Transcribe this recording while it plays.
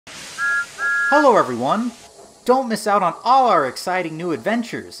Hello everyone! Don't miss out on all our exciting new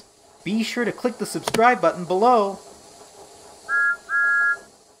adventures. Be sure to click the subscribe button below.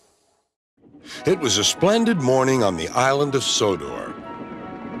 It was a splendid morning on the island of Sodor.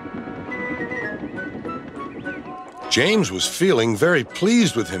 James was feeling very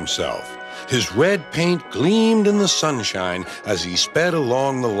pleased with himself. His red paint gleamed in the sunshine as he sped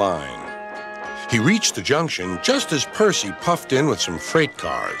along the line. He reached the junction just as Percy puffed in with some freight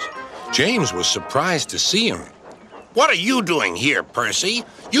cars. James was surprised to see him. What are you doing here, Percy?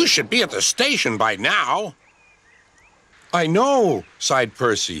 You should be at the station by now. I know, sighed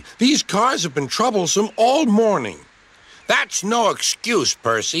Percy. These cars have been troublesome all morning. That's no excuse,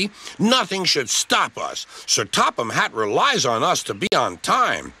 Percy. Nothing should stop us. Sir Topham Hatt relies on us to be on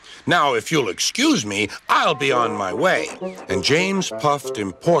time. Now, if you'll excuse me, I'll be on my way. And James puffed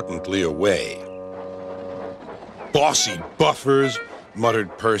importantly away. Bossy buffers,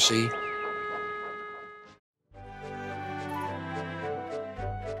 muttered Percy.